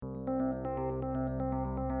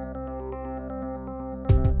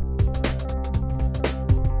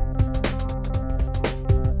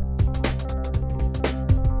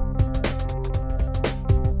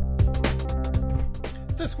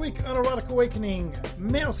week on Erotic Awakening,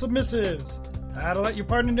 male submissives, how to let your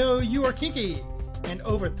partner know you are kinky, and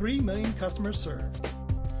over 3 million customers served.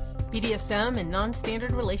 BDSM and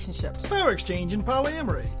non-standard relationships. Power exchange and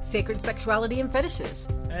polyamory. Sacred sexuality and fetishes.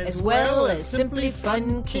 As well as simply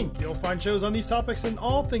fun kink. You'll find shows on these topics and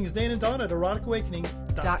all things Dan and Dawn at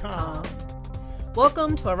eroticawakening.com.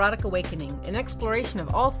 Welcome to Erotic Awakening, an exploration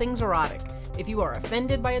of all things erotic. If you are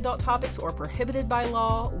offended by adult topics or prohibited by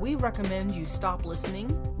law, we recommend you stop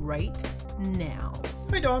listening right now.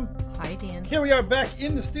 Hi, Dawn. Hi, Dan. Here we are back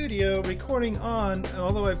in the studio recording on,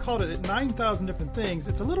 although I've called it 9,000 different things,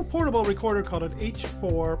 it's a little portable recorder called an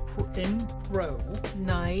H4n Pro.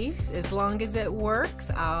 Nice. As long as it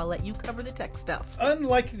works, I'll let you cover the tech stuff.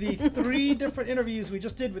 Unlike the 3 different interviews we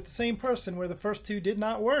just did with the same person where the first 2 did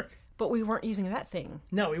not work. But we weren't using that thing.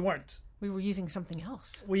 No, we weren't. We were using something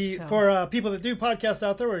else. For people that do podcasts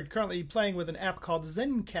out there, we're currently playing with an app called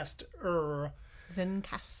Zencastr.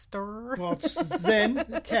 Zencastr? Well, it's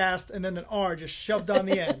Zencast and then an R just shoved on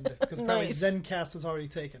the end because apparently Nice. Zencast was already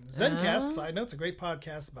taken. Zencast, side note, it's a great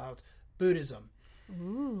podcast about Buddhism.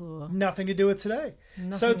 Ooh. Nothing to do with today.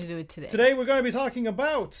 Nothing to do with today. Today we're going to be talking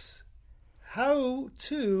about how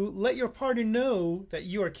to let your partner know that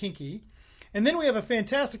you are kinky. And then we have a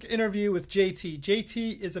fantastic interview with JT.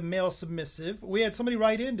 JT is a male submissive. We had somebody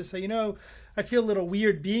write in to say, I feel a little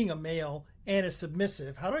weird being a male and a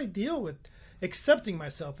submissive. How do I deal with accepting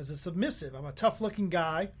myself as a submissive? I'm a tough-looking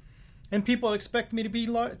guy, and people expect me to be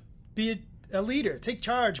a leader, take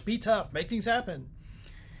charge, be tough, make things happen.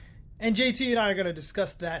 And JT and I are going to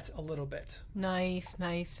discuss that a little bit. Nice.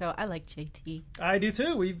 So I like JT. I do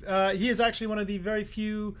too. He is actually one of the very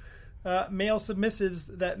few male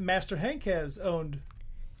submissives that Master Hank has owned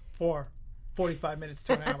for 45 minutes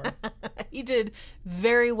to an hour. He did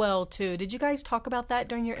very well, too. Did you guys talk about that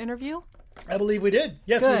during your interview? I believe we did.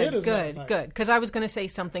 Yes, we did. Good. Because I was going to say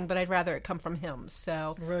something, but I'd rather it come from him.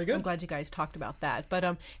 So very good. I'm glad you guys talked about that.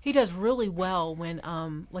 But he does really well when,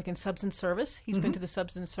 like in subs and service. He's been to the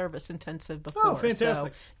subs and service intensive before. Oh,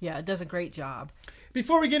 fantastic. So, yeah, it does a great job.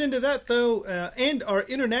 Before we get into that, though, and our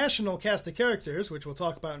international cast of characters, which we'll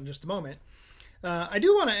talk about in just a moment, I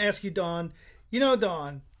do want to ask you, Dawn.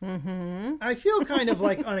 Dawn, I feel kind of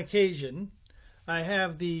like on occasion I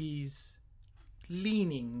have these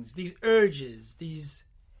leanings, these urges, these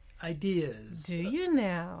ideas. Do you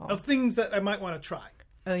now? Of things that I might want to try.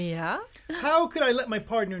 Oh, yeah? How could I let my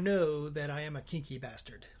partner know that I am a kinky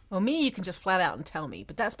bastard? Well, me, you can just flat out and tell me,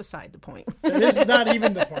 but that's beside the point. That is not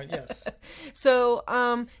even the point, yes. So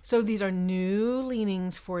these are new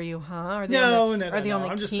leanings for you, huh? Are they No. on the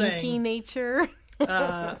I'm just kinky saying, nature?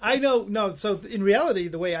 I know, no. So in reality,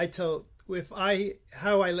 the way I tell,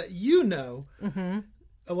 how I let you know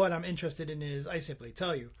what I'm interested in is I simply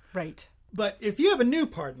tell you. Right. But if you have a new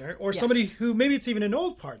partner or somebody who maybe it's even an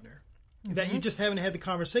old partner that you just haven't had the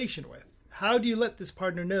conversation with, how do you let this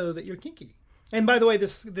partner know that you're kinky? And by the way,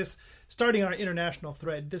 this starting on our international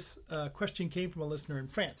thread, this question came from a listener in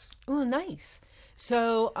France. Oh, nice.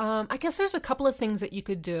 So I guess there's a couple of things that you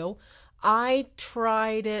could do. I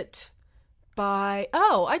tried it by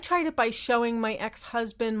showing my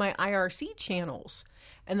ex-husband my IRC channels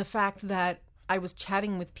and the fact that I was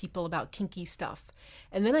chatting with people about kinky stuff.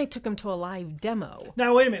 And then I took him to a live demo.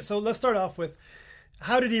 Now, wait a minute. So let's start off with,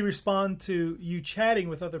 how did he respond to you chatting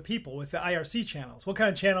with other people with the IRC channels? What kind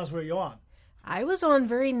of channels were you on? I was on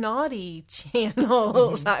very naughty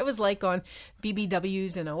channels. I was like on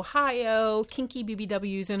BBWs in Ohio, kinky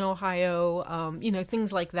BBWs in Ohio,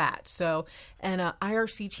 things like that. So, and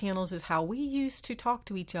IRC channels is how we used to talk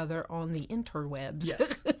to each other on the interwebs.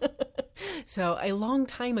 Yes. So a long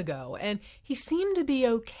time ago. And he seemed to be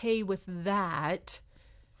okay with that.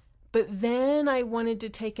 But then I wanted to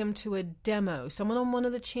take him to a demo. Someone on one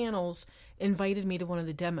of the channels invited me to one of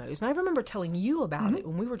the demos. And I remember telling you about it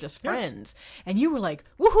when we were just friends. Yes. And you were like,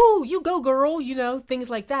 woohoo, you go, girl, things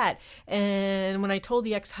like that. And when I told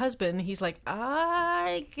the ex-husband, he's like,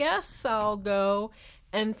 I guess I'll go.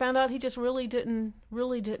 And found out he just really didn't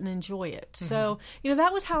enjoy it. So,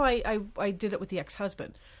 that was how I did it with the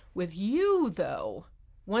ex-husband. With you, though,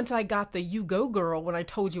 once I got the you go, girl, when I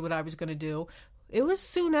told you what I was going to do, it was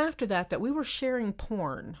soon after that we were sharing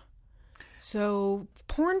porn. So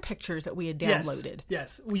porn pictures that we had downloaded.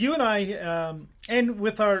 Yes. Well, you and I, and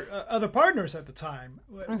with our other partners at the time,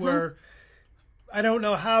 were, I don't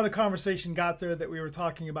know how the conversation got there that we were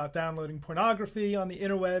talking about downloading pornography on the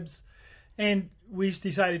interwebs. And we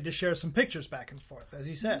decided to share some pictures back and forth, as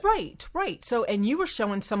you said. Right. So, and you were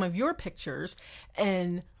showing some of your pictures,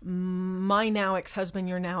 and my now ex-husband,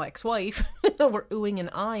 your now ex-wife, were oohing and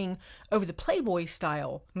eyeing over the Playboy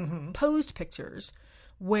style posed pictures,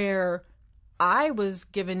 where I was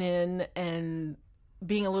giving in and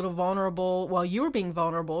being a little vulnerable while you were being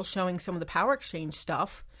vulnerable, showing some of the power exchange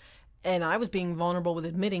stuff. And I was being vulnerable with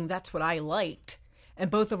admitting that's what I liked. And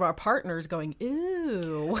both of our partners going,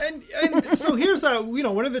 ew. And so here's how,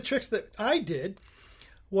 one of the tricks that I did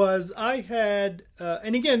was I had,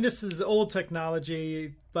 and again, this is old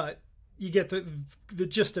technology, but you get the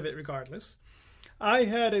gist of it regardless. I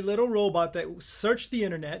had a little robot that searched the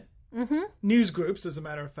internet, news groups, as a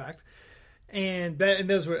matter of fact, and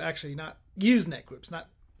those were actually not Usenet groups, not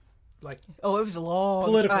like it was a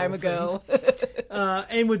long time ago,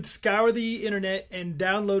 and would scour the internet and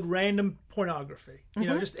download random pornography,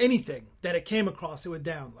 just anything that it came across, it would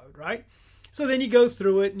download, right? So then you go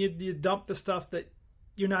through it and you dump the stuff that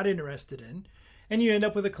you're not interested in, and you end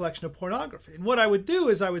up with a collection of pornography. And what I would do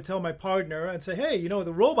is I would tell my partner and say, hey,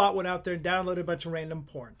 the robot went out there and downloaded a bunch of random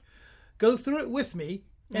porn. Go through it with me,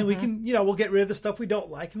 and we can, we'll get rid of the stuff we don't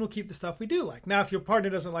like, and we'll keep the stuff we do like. Now, if your partner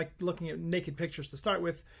doesn't like looking at naked pictures to start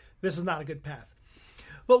with, this is not a good path.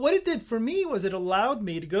 But what it did for me was it allowed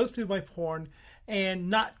me to go through my porn and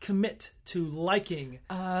not commit to liking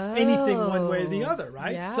anything one way or the other,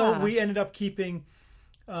 right? Yeah. So we ended up keeping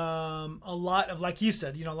a lot of, like you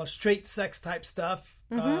said, straight sex type stuff.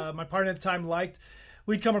 My partner at the time liked.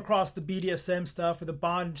 We'd come across the BDSM stuff or the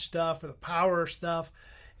bondage stuff or the power stuff,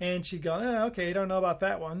 and she'd go, okay, I don't know about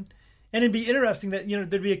that one. And it'd be interesting that,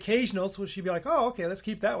 there'd be occasionals where she'd be like, oh, okay, let's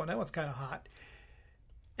keep that one. That one's kind of hot.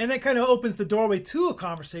 And that kind of opens the doorway to a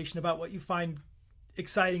conversation about what you find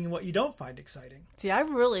exciting and what you don't find exciting. See, I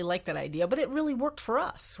really like that idea, but it really worked for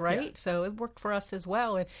us, right? Yeah. So it worked for us as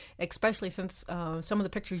well, and especially since some of the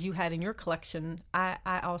pictures you had in your collection, I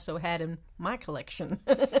also had in my collection.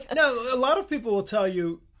 Now, a lot of people will tell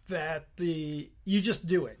you that you just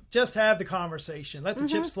do it. Just have the conversation. Let the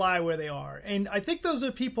chips fly where they are. And I think those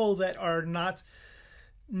are people that are not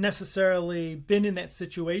necessarily been in that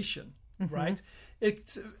situation, right?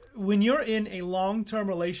 It's when you're in a long-term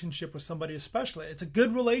relationship with somebody, especially, it's a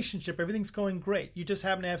good relationship. Everything's going great. You just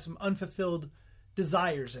happen to have some unfulfilled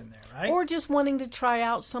desires in there, right? Or just wanting to try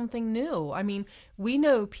out something new. I mean, we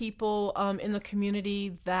know people in the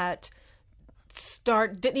community that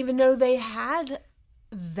didn't even know they had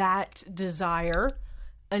that desire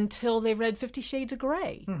until they read 50 Shades of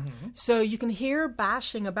Grey. So you can hear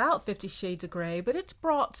bashing about 50 Shades of Grey, but it's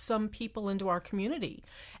brought some people into our community.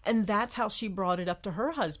 And that's how she brought it up to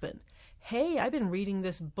her husband. Hey, I've been reading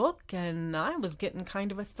this book and I was getting kind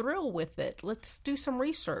of a thrill with it. Let's do some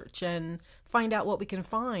research and find out what we can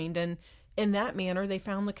find. And in that manner, they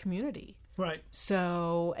found the community. Right.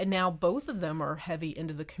 So, and now both of them are heavy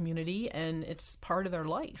into the community and it's part of their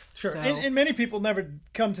life. Sure. So, And many people never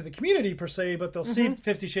come to the community per se, but they'll see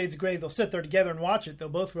 50 Shades of Grey. They'll sit there together and watch it. They'll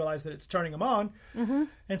both realize that it's turning them on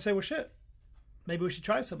and say, well, shit, maybe we should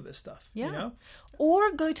try some of this stuff. yeah.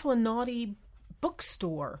 Or go to a naughty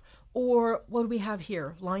bookstore. Or what do we have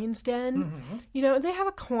here? Lion's Den. They have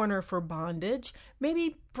a corner for bondage.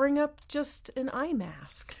 Maybe bring up just an eye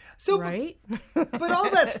mask. So, right? But all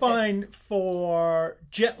that's fine for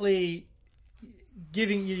gently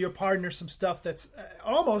giving your partner some stuff that's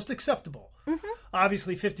almost acceptable.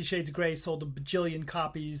 Obviously, 50 Shades of Grey sold a bajillion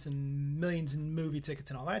copies and millions in movie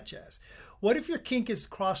tickets and all that jazz. What if your kink is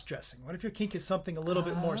cross-dressing? What if your kink is something a little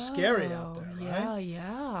bit more scary out there, right?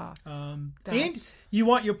 Yeah. And you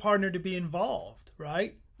want your partner to be involved,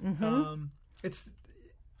 right?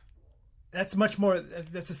 That's much more.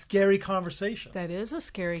 That's a scary conversation. That is a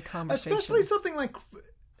scary conversation. Especially something like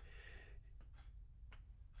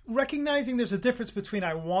recognizing there's a difference between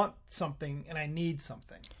I want something and I need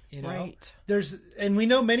something. Right. And we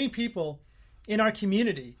know many people in our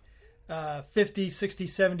community, 50, 60,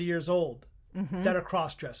 70 years old, that are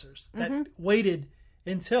cross-dressers, that waited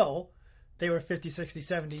until they were 50, 60,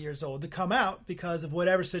 70 years old to come out because of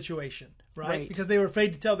whatever situation, right? Because they were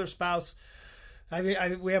afraid to tell their spouse.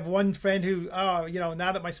 We have one friend who,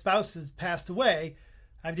 now that my spouse has passed away,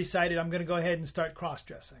 I've decided I'm going to go ahead and start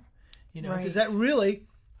cross-dressing. Is that really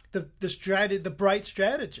the bright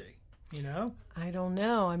strategy? I don't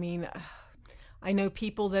know. I mean, I know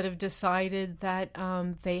people that have decided that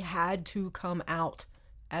they had to come out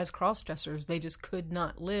as cross-dressers. They just could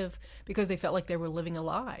not live because they felt like they were living a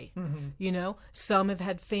lie. Some have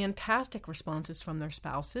had fantastic responses from their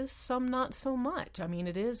spouses, some not so much. I mean,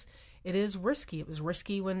 it is risky. It was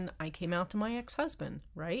risky when I came out to my ex-husband,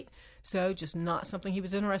 right? So just not something he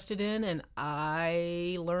was interested in, and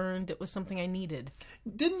I learned it was something I needed.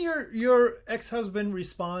 Didn't your ex-husband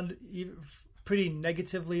respond pretty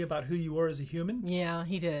negatively about who you were as a human? Yeah,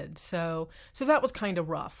 he did. So that was kind of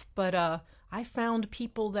rough, but I found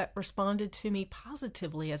people that responded to me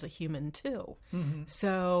positively as a human too. Mm-hmm.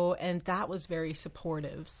 So, and that was very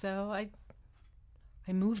supportive. So I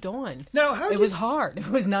moved on. Now, it was hard. It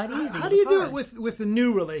was not easy. How do you do it with the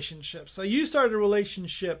new relationship? So you started a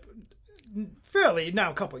relationship fairly now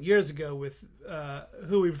a couple of years ago with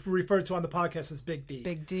who we've referred to on the podcast as Big D.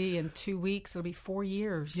 Big D. In 2 weeks, it'll be 4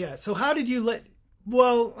 years. Yeah. So how did you let?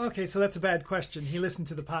 Well, okay. So that's a bad question. He listened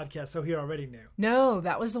to the podcast, so he already knew. No,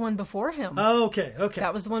 that was the one before him. Oh, okay. Okay.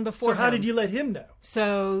 That was the one before. So how him. did you let him know?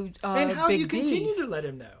 So and how do Big you D, continue to let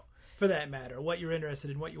him know, for that matter, what you're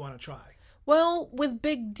interested in, what you want to try? Well, with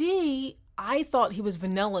Big D, I thought he was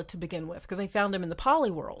vanilla to begin with because I found him in the poly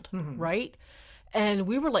world, right? And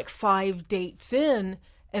we were like 5 dates in,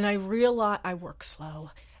 and I realized I work slow,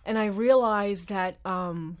 and I realized that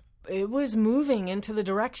it was moving into the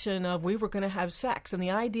direction of we were going to have sex, and the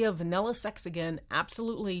idea of vanilla sex again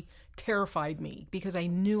absolutely terrified me because I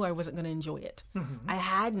knew I wasn't going to enjoy it. I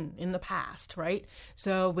hadn't in the past, right?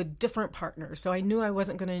 So with different partners, so I knew I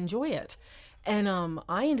wasn't going to enjoy it. And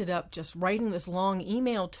I ended up just writing this long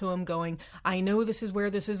email to him going, I know this is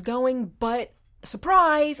where this is going, but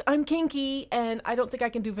surprise, I'm kinky and I don't think I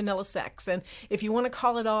can do vanilla sex. And if you want to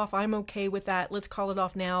call it off, I'm okay with that. Let's call it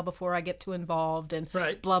off now before I get too involved and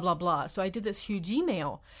blah, blah, blah. So I did this huge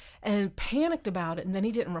email and panicked about it. And then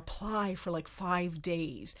he didn't reply for like 5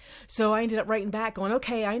 days. So I ended up writing back going,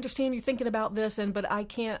 okay, I understand you're thinking about this, but I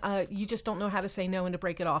can't, you just don't know how to say no and to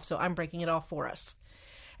break it off. So I'm breaking it off for us.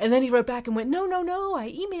 And then he wrote back and went, no,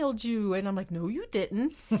 I emailed you. And I'm like, no, you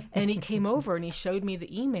didn't. And he came over and he showed me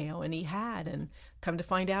the email and he had. And come to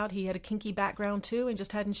find out, he had a kinky background too and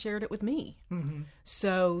just hadn't shared it with me.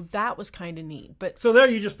 So that was kind of neat. But so there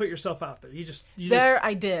you just put yourself out there.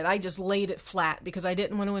 I did. I just laid it flat because I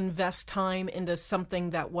didn't want to invest time into something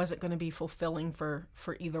that wasn't going to be fulfilling for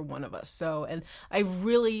either one of us. So, and I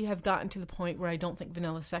really have gotten to the point where I don't think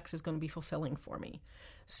vanilla sex is going to be fulfilling for me.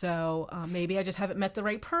 So maybe I just haven't met the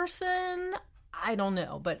right person. I don't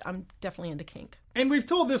know, but I'm definitely into kink. And we've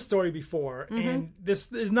told this story before, and this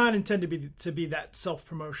is not intended to be that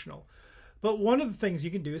self-promotional. But one of the things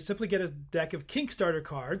you can do is simply get a deck of kink starter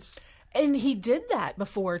cards. And he did that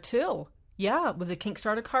before, too. Yeah, with the kink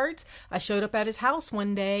starter cards. I showed up at his house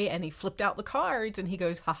one day, and he flipped out the cards, and he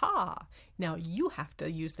goes, ha-ha, now you have to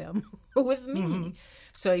use them with me.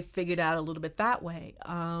 So he figured out a little bit that way.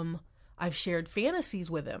 I've shared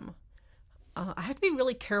fantasies with him. I have to be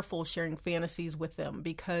really careful sharing fantasies with him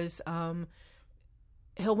because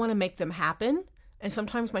he'll want to make them happen. And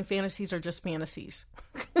sometimes my fantasies are just fantasies.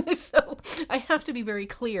 So I have to be very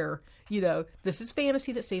clear, this is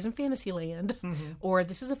fantasy that stays in Fantasyland, or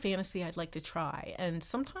this is a fantasy I'd like to try. And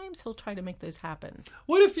sometimes he'll try to make those happen.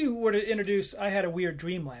 What if you were to introduce, I had a weird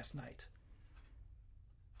dream last night,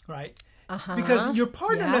 right? Because your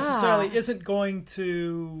partner necessarily isn't going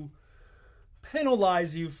to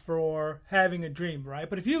penalize you for having a dream, right?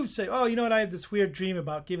 But if you say, oh, you know what, I had this weird dream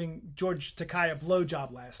about giving George Takei a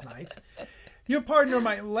blowjob last night, your partner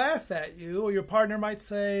might laugh at you, or your partner might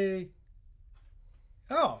say,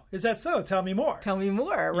 oh, is that so? Tell me more. Tell me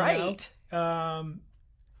more, right? I'm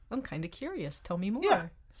kind of curious. Tell me more. Yeah.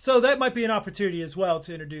 So that might be an opportunity as well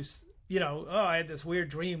to introduce, oh, I had this weird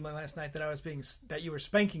dream last night that you were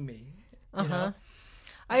spanking me. You know?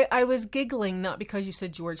 I was giggling, not because you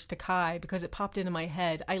said George Takei, because it popped into my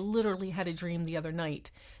head. I literally had a dream the other night.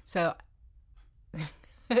 So,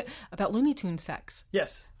 about Looney Tunes sex.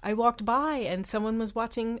 Yes. I walked by and someone was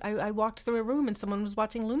watching, I walked through a room and someone was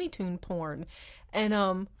watching Looney Tune porn. And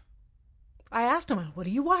I asked them, what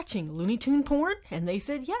are you watching, Looney Tune porn? And they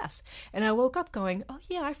said yes. And I woke up going, oh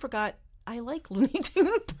yeah, I forgot I like Looney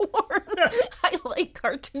Tune porn. I like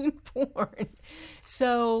cartoon porn.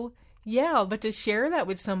 So... yeah, but to share that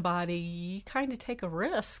with somebody, you kind of take a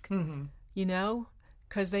risk,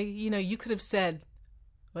 because they, you could have said,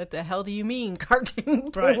 what the hell do you mean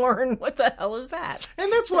cartoon porn? What the hell is that?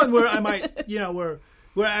 And that's one where I might, where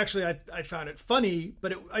actually I found it funny,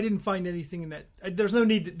 but I didn't find anything in that. There's no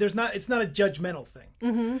need. It's not a judgmental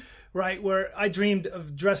thing, right? Where I dreamed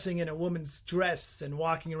of dressing in a woman's dress and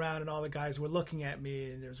walking around and all the guys were looking at me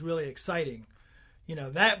and it was really exciting.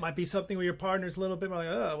 That might be something where your partner's a little bit more like,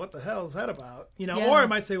 oh, what the hell is that about? Or it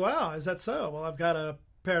might say, wow, is that so? Well, I've got a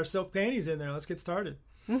pair of silk panties in there. Let's get started.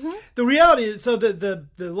 The reality is, so the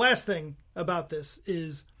last thing about this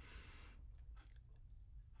is,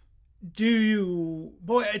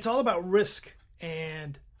 it's all about risk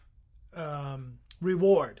and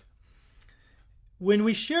reward. When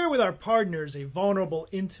we share with our partners a vulnerable,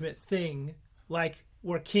 intimate thing, like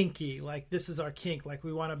we're kinky, like this is our kink, like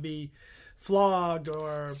we want to be flogged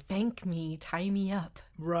or spank me, tie me up.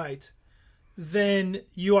 Right. then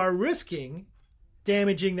you are risking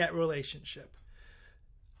damaging that relationship.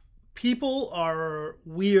 People are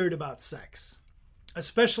weird about sex,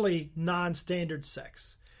 especially non-standard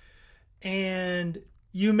sex. And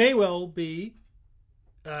you may well be,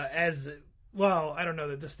 I don't know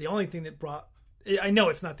that this is the only thing that I know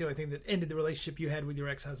it's not the only thing that ended the relationship you had with your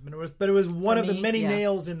ex-husband, but it was one of the many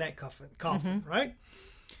nails in that coffin, right?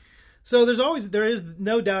 So there is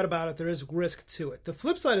no doubt about it. There is risk to it. The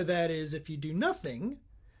flip side of that is if you do nothing,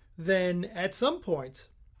 then at some point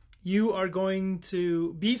you are going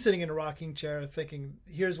to be sitting in a rocking chair thinking,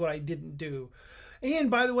 here's what I didn't do. And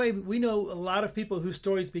by the way, we know a lot of people whose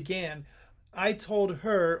stories began, I told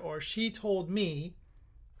her or she told me,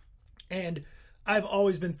 and I've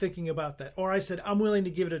always been thinking about that. Or I said, I'm willing to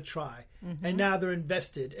give it a try. And now they're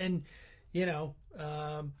invested. And,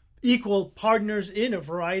 equal partners in a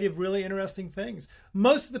variety of really interesting things.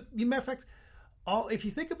 Matter of fact, if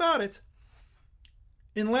you think about it,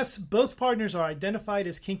 unless both partners are identified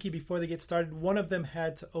as kinky before they get started, one of them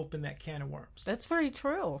had to open that can of worms. That's very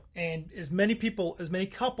true. And as many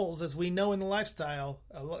couples as we know in the lifestyle,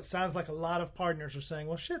 it sounds like a lot of partners are saying,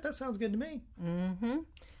 well, shit, that sounds good to me. Mm-hmm.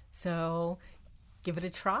 So give it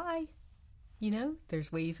a try.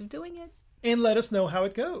 There's ways of doing it. And let us know how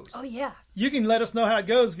it goes. Oh, yeah. You can let us know how it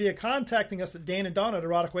goes via contacting us at Dan and Dawn at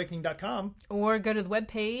eroticawakening.com. Or go to the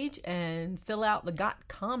webpage and fill out the Got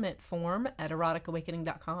Comment form at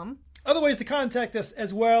eroticawakening.com. Other ways to contact us,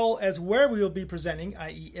 as well as where we will be presenting,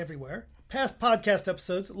 i.e. everywhere. Past podcast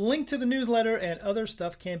episodes, link to the newsletter, and other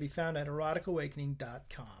stuff can be found at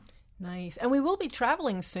eroticawakening.com. Nice. And we will be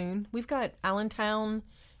traveling soon. We've got Allentown,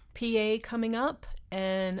 PA coming up,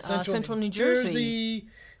 and Central New Jersey.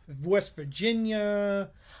 West Virginia.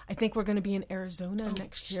 I think we're going to be in Arizona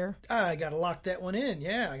next year. I got to lock that one in.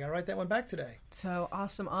 Yeah, I got to write that one back today. So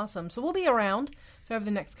awesome. So we'll be around over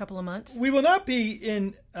the next couple of months. We will not be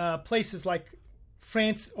in places like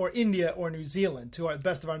France or India or New Zealand to the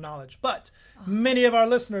best of our knowledge, but many of our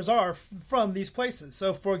listeners are from these places.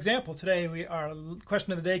 So, for example, today our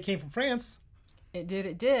question of the day came from France. It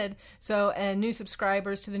did. So, and new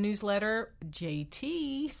subscribers to the newsletter,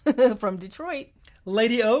 JT from Detroit.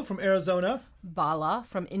 Lady O from Arizona. Bala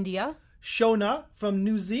from India. Shona from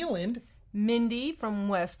New Zealand. Mindy from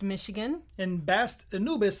West Michigan. And Bast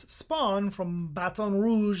Anubis Spawn from Baton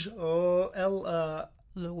Rouge,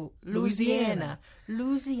 Louisiana.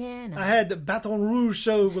 I had the Baton Rouge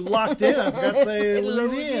show locked in. I forgot to say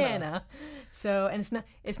Louisiana. So, and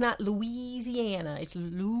it's not Louisiana. It's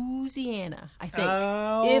Louisiana, I think,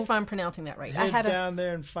 if I'm pronouncing that right. Head down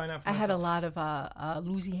there and find out. I had a lot of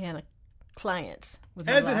Louisiana clients.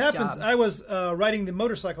 As it happens, I was riding the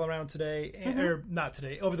motorcycle around today, or not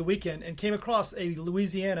today, over the weekend, and came across a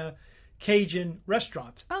Louisiana Cajun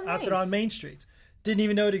restaurant out there on Main Street. Didn't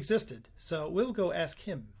even know it existed. So we'll go ask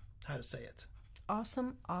him how to say it.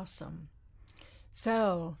 Awesome.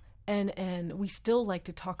 So, and we still like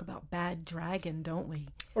to talk about Bad Dragon, don't we?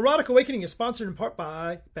 Erotic Awakening is sponsored in part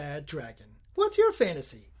by Bad Dragon. What's your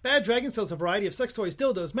fantasy? Bad Dragon sells a variety of sex toys,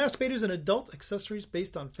 dildos, masturbators, and adult accessories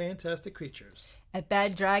based on fantastic creatures. At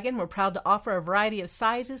Bad Dragon, we're proud to offer a variety of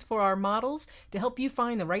sizes for our models to help you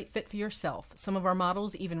find the right fit for yourself. Some of our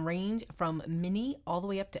models even range from mini all the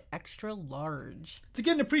way up to extra large. To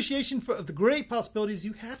get an appreciation of the great possibilities,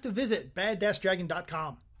 you have to visit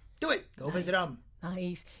bad-dragon.com. Do it. Go visit them.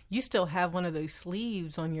 Nice. You still have one of those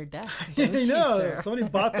sleeves on your desk, don't you, know. Sir? Somebody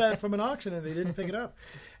bought that from an auction and they didn't pick it up.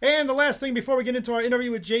 And the last thing before we get into our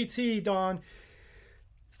interview with JT, Dawn,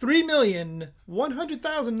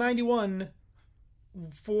 3,100,091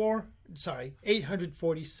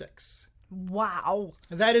 846. Wow.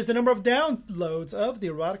 That is the number of downloads of the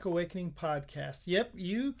Erotic Awakening podcast. Yep,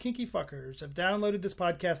 you kinky fuckers have downloaded this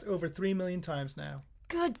podcast over 3 million times now.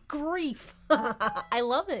 Good grief. I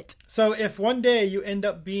love it. So if one day you end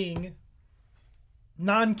up being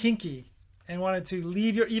non-kinky and wanted to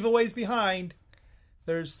leave your evil ways behind,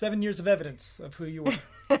 there's 7 years of evidence of who you were.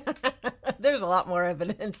 There's a lot more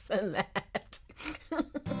evidence than that.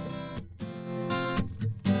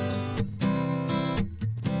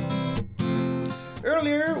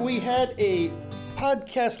 Earlier, we had a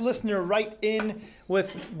podcast listener write in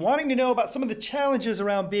with wanting to know about some of the challenges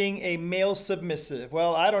around being a male submissive.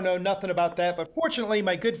 Well, I don't know nothing about that, but fortunately,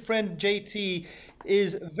 my good friend JT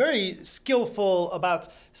is very skillful about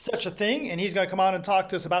such a thing, and he's going to come on and talk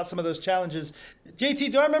to us about some of those challenges.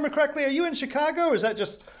 JT, do I remember correctly? Are you in Chicago, or is that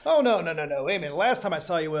just, oh, no. Wait a minute. Last time I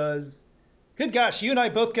saw you was, good gosh, you and I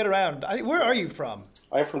both get around. Where are you from?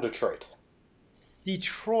 I'm from Detroit.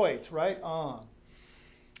 Detroit, right on.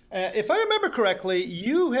 If I remember correctly,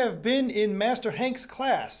 you have been in Master Hank's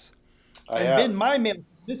class. I have. Been my male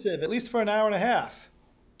submissive, at least for an hour and a half.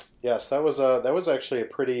 Yes, that was actually a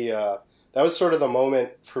pretty that was sort of the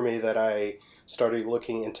moment for me that I started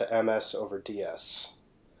looking into MS over DS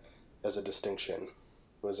as a distinction.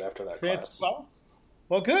 Was after that class.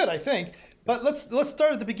 Well, good, I think. But let's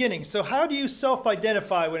start at the beginning. So, how do you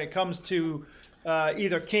self-identify when it comes to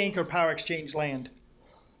either kink or power exchange land?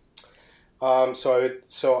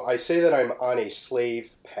 So I say that I'm on a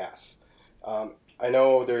slave path. I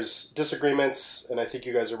know there's disagreements, and I think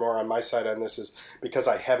you guys are more on my side on this. Is because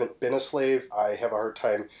I haven't been a slave, I have a hard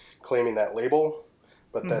time claiming that label.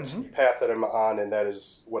 But that's Hmm. the path that I'm on, and that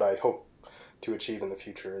is what I hope to achieve in the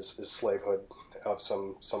future is slavehood of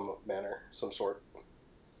some manner, some sort.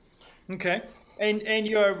 Okay. And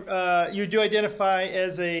you do identify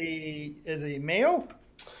as a male?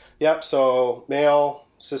 Yep. So male,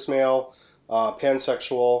 cis male,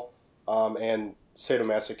 pansexual, and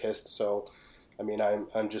sadomasochist. So, I mean,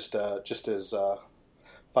 I'm just as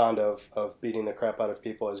fond of beating the crap out of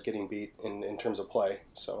people as getting beat in terms of play.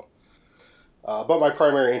 So, but my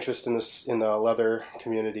primary interest in the leather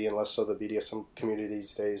community, and less so the BDSM community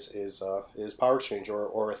these days, is power exchange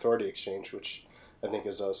or authority exchange, which I think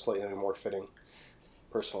is slightly more fitting,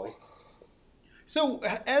 personally. So,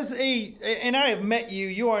 and I have met you.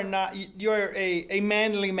 You are not. You're a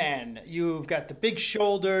manly man. You've got the big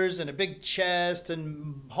shoulders and a big chest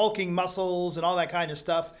and hulking muscles and all that kind of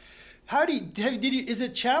stuff. How do you did you? Is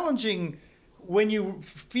it challenging when you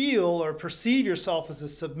feel or perceive yourself as a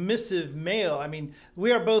submissive male? I mean,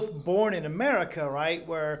 we are both born in America, right?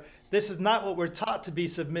 Where this is not what we're taught to be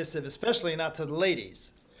submissive, especially not to the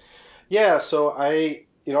ladies. Yeah. So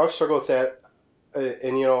I've struggled with that,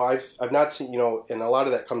 and I've not seen and a lot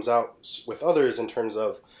of that comes out with others in terms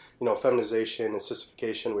of feminization and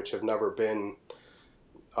sissification, which have never been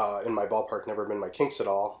in my ballpark, never been my kinks at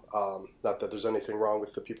all. Not that there's anything wrong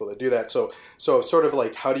with the people that do that. So sort of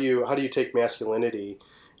like how do you take masculinity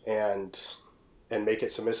and make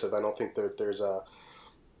it submissive? I don't think that there's a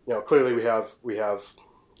clearly we have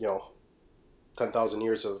 10,000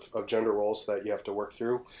 years of gender roles that you have to work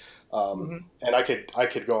through. And I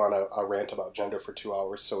could go on a rant about gender for 2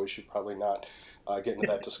 hours, so we should probably not get into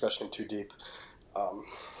that discussion too deep,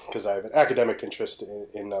 because I have an academic interest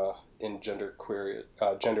in gender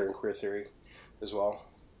and queer theory as well.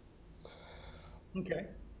 Okay.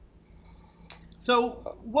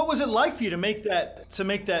 So, what was it like for you to make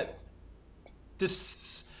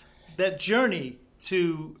this that journey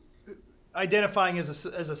to identifying as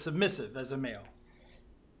a submissive as a male?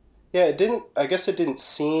 Yeah, it didn't. I guess it didn't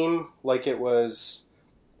seem like it was.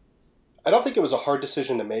 I don't think it was a hard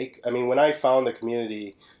decision to make. I mean, when I found the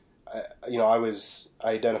community, I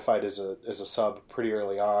identified as a sub pretty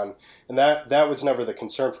early on, and that was never the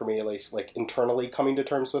concern for me. At least, like internally coming to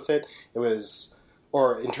terms with it,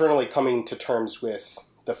 or internally coming to terms with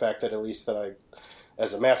the fact that at least that I,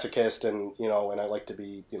 as a masochist, and I like to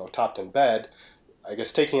be topped in bed. I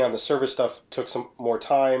guess taking on the service stuff took some more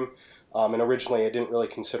time, and originally I didn't really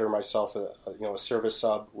consider myself a service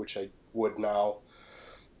sub, which I would now.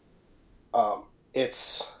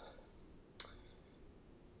 It's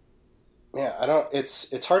yeah, I don't.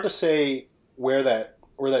 It's hard to say where that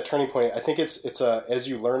turning point. I think it's as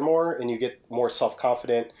you learn more and you get more self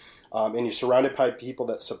confident, and you're surrounded by people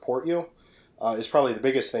that support you. Is probably the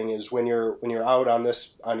biggest thing is when you're out on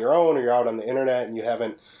this on your own, or you're out on the internet and you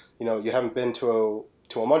haven't been to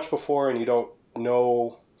a munch before, and you don't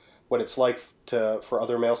know what it's like for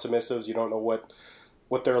other male submissives. You don't know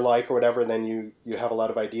what they're like or whatever. Then you have a lot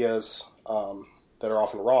of ideas that are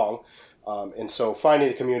often wrong. And so finding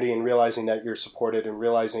the community and realizing that you're supported and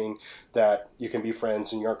realizing that you can be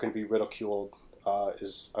friends and you aren't going to be ridiculed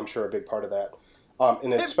is, I'm sure, a big part of that.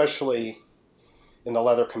 And especially in the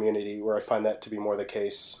leather community, where I find that to be more the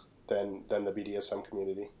case than the BDSM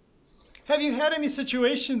community. Have you had any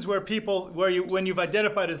situations where when you've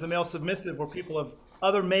identified as a male submissive, where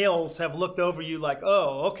other males have looked over you like,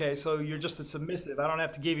 oh, okay, so you're just a submissive. I don't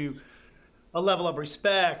have to give you a level of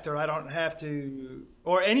respect, or I don't have to,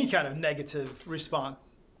 or any kind of negative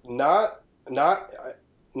response? Not not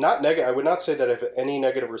not negative. I would not say that I have any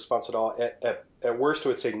negative response at all. At worst, I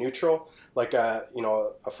would say neutral. Like a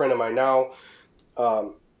friend of mine now,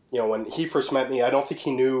 when he first met me, I don't think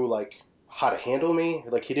he knew like how to handle me.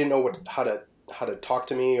 Like he didn't know how to talk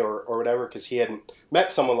to me or whatever, because he hadn't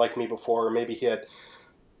met someone like me before, or maybe he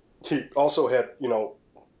also had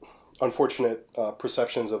unfortunate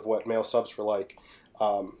perceptions of what male subs were like,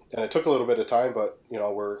 and it took a little bit of time, but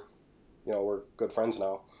we're good friends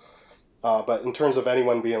now. But in terms of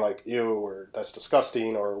anyone being like, ew, or that's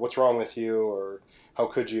disgusting, or what's wrong with you, or how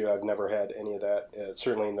could you, I've never had any of that.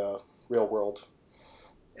 Certainly in the real world.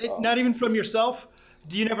 Not even from yourself?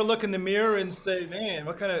 Do you never look in the mirror and say, "Man,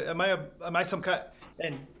 what kind of am I some kind?"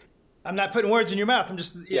 And I'm not putting words in your mouth. I'm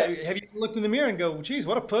just Yeah. have you looked in the mirror and go, "Geez,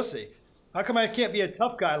 what a pussy." How come I can't be a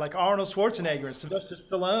tough guy like Arnold Schwarzenegger and Sylvester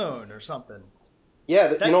Stallone or something?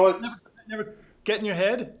 Yeah, you know what? Never get in your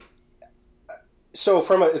head. So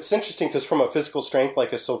it's interesting because from a physical strength,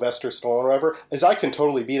 like a Sylvester Stallone or whatever, is I can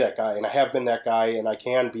totally be that guy, and I have been that guy, and I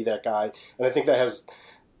can be that guy, and I think that has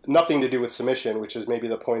nothing to do with submission, which is maybe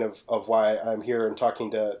the point of why I'm here and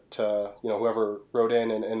talking to whoever wrote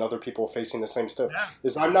in and other people facing the same stuff. Yeah.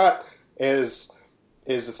 Is I'm not as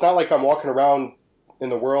is it's not like I'm walking around in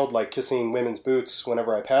the world like kissing women's boots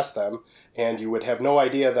whenever I pass them, and you would have no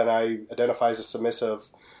idea that I identify as a submissive.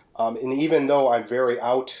 And even though I'm very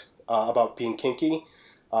out about being kinky,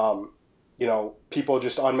 people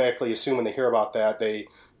just automatically assume when they hear about that they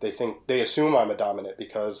assume I'm a dominant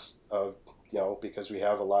because we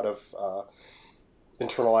have a lot of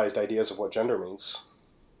internalized ideas of what gender means.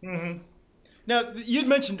 Mm-hmm. Now, you'd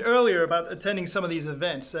mentioned earlier about attending some of these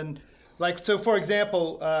events, and so for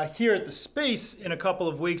example, here at the Space in a couple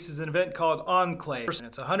of weeks is an event called Enclave.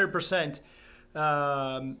 It's 100%.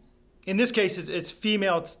 In this case, it's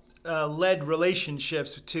female led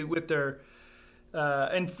relationships with their,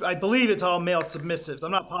 and I believe it's all male submissives.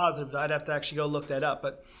 I'm not positive. I'd have to actually go look that up.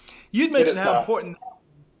 But you'd mentioned how important.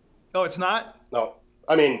 Oh, it's not? No.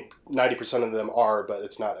 I mean, 90% of them are, but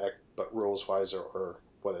it's not, but rules-wise or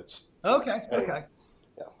what it's... Okay, anyway. Okay.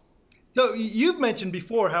 Yeah. So you've mentioned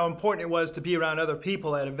before how important it was to be around other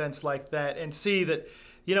people at events like that and see that,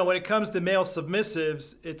 when it comes to male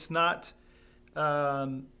submissives, it's not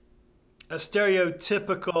a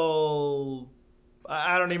stereotypical...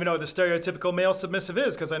 I don't even know what the stereotypical male submissive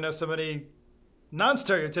is because I know so many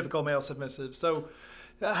non-stereotypical male submissives. So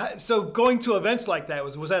going to events like that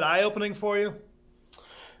was that eye-opening for you?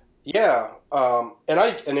 Yeah, and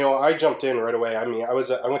I jumped in right away. I mean, I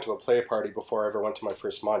went to a play party before I ever went to my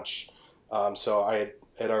first munch, so I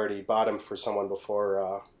had already bottomed for someone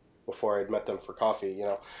before I'd met them for coffee.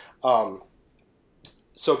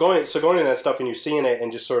 So going to that stuff and you're seeing it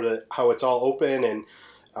and just sort of how it's all open and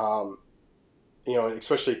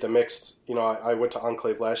especially at the mixed. I went to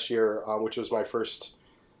Enclave last year, which was my first.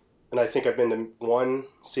 And I think I've been to one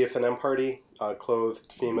CFNM party,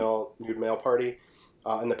 clothed female nude male party,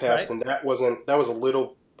 in the past, right. And that was a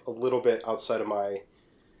little bit outside of my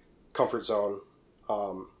comfort zone,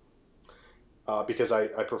 because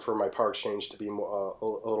I prefer my par exchange to be a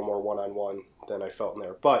little more one-on-one than I felt in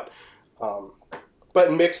there. But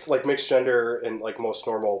in mixed gender and like most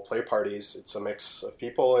normal play parties, it's a mix of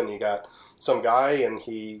people, and you got some guy and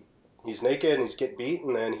he's naked and he's getting beat,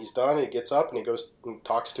 and then he's done and he gets up and he goes and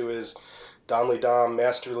talks to his Domly Dom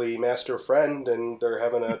master friend, and they're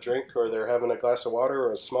having a drink or they're having a glass of water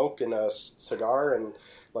or a smoke and a cigar, and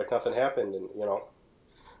like nothing happened. And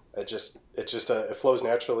it flows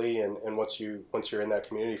naturally, and once you're in that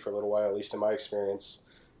community for a little while, at least in my experience,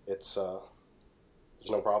 it's there's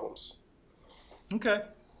no problems. Okay.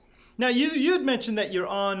 Now you had mentioned that you're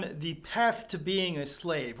on the path to being a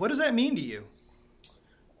slave. What does that mean to you?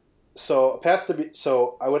 So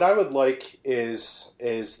what I would like is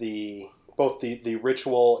both the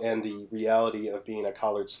ritual and the reality of being a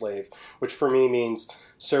collared slave, which for me means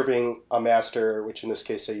serving a master, which in this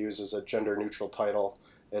case I use as a gender neutral title,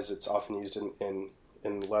 as it's often used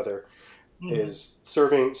in leather, mm-hmm. is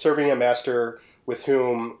serving a master with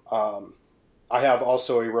whom I have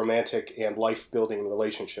also a romantic and life building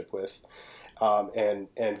relationship with,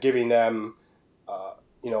 and giving them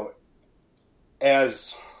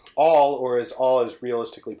as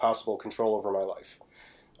realistically possible control over my life,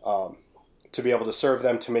 to be able to serve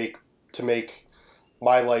them, to make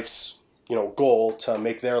my life's goal to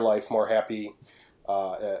make their life more happy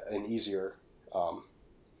and easier,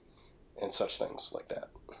 and such things like that.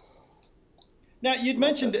 Now you'd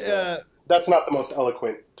mentioned that's not the most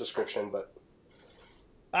eloquent description, but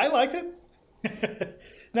I liked it.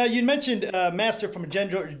 Now you mentioned master from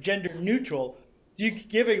gender neutral. Do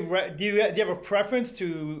you have a preference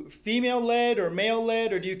to female led or male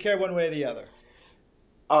led, or do you care one way or the other?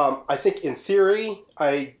 I think in theory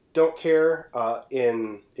I don't care.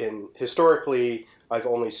 In historically I've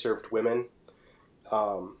only served women,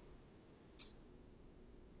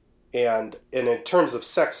 and in terms of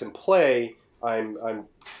sex and play, I'm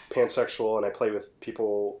pansexual and I play with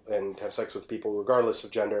people and have sex with people regardless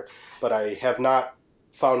of gender. But I have not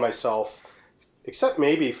found myself, except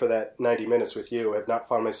maybe for that 90 minutes with you, have not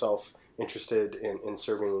found myself interested in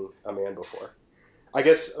serving a man before. I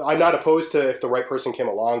guess I'm not opposed to if the right person came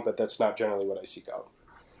along, but that's not generally what I seek out.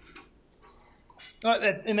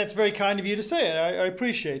 And that's very kind of you to say it. I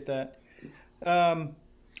appreciate that.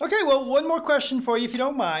 Okay, well, one more question for you, if you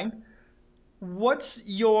don't mind. What's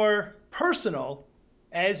your personal,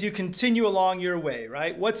 as you continue along your way,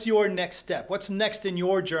 right? What's your next step? What's next in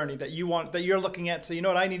your journey that you're looking at? So you know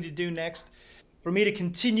what I need to do next for me to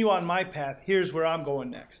continue on my path. Here's where I'm going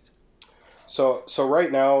next. So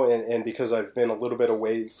right now, and because I've been a little bit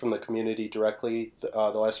away from the community directly the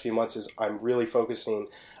last few months, is I'm really focusing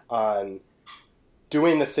on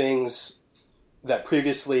doing the things that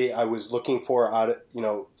previously I was looking for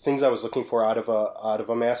things I was looking for out of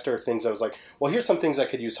a master, things I was like, well, here's some things I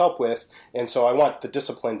could use help with, and so I want the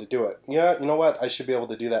discipline to do it. Yeah, you know what? I should be able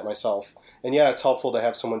to do that myself. And yeah, it's helpful to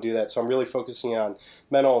have someone do that. So I'm really focusing on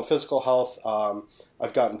mental and physical health.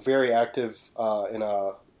 I've gotten very active in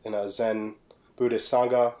a Zen Buddhist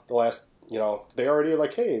Sangha. The last, they already are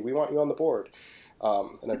like, hey, we want you on the board,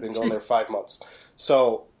 and I've been going there 5 months.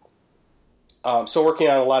 So working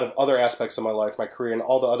on a lot of other aspects of my life, my career, and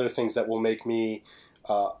all the other things that will make me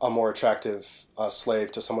a more attractive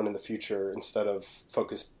slave to someone in the future, instead of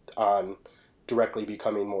focused on directly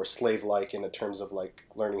becoming more slave-like in terms of like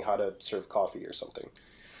learning how to serve coffee or something.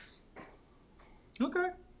 Okay.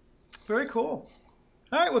 Very cool.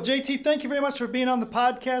 All right. Well, JT, thank you very much for being on the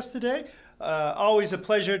podcast today. Always a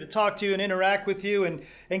pleasure to talk to you and interact with you and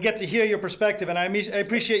get to hear your perspective. And I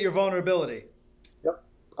appreciate your vulnerability.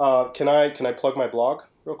 Can I plug my blog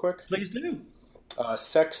real quick? Please do.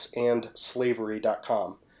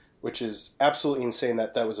 Sexandslavery.com, which is absolutely insane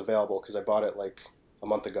that was available, because I bought it like a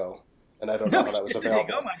month ago, and I don't know how that was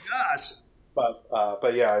available. Oh my gosh!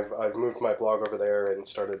 But yeah, I've moved my blog over there and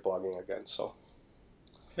started blogging again. So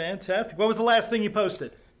fantastic. What was the last thing you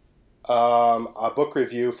posted? A book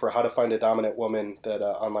review for How to Find a Dominant Woman that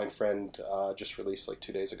an online friend just released like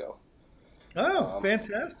 2 days ago. Oh,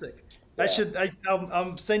 fantastic. Yeah.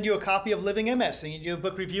 I'll send you a copy of Living MS and you do a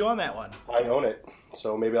book review on that one. I own it,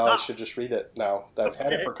 so maybe I should just read it now. I've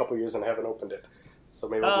had it for a couple years and haven't opened it. So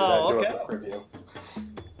maybe I'll do that and do a book review.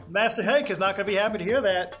 Master Hank is not going to be happy to hear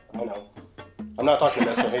that. I know. I'm not talking to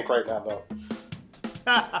Master Hank right now, though.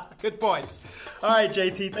 Good point. All right,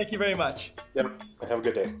 JT, thank you very much. Yep, have a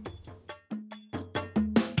good day.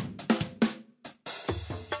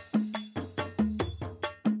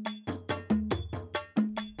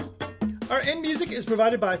 Our end music is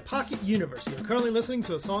provided by Pocket Universe. You're currently listening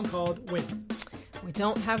to a song called Win. We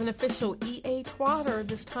don't have an official EA Twatter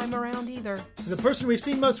this time around either. The person we've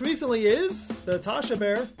seen most recently is the Tasha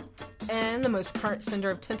Bear. And the most current sender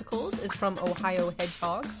of tentacles is from Ohio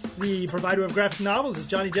Hedgehog. The provider of graphic novels is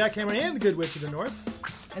Johnny Jackhammer and the Good Witch of the North.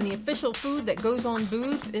 And the official food that goes on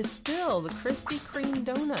boobs is still the Krispy Kreme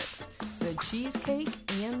donuts, the cheesecake,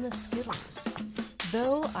 and the Skittles.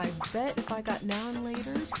 Though I bet if I got now and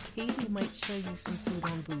laters, Katie might show you some food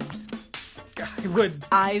on boobs. I would.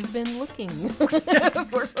 I've been looking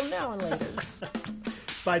for some now and laters.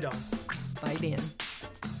 Bye, Dawn. Bye, Dan.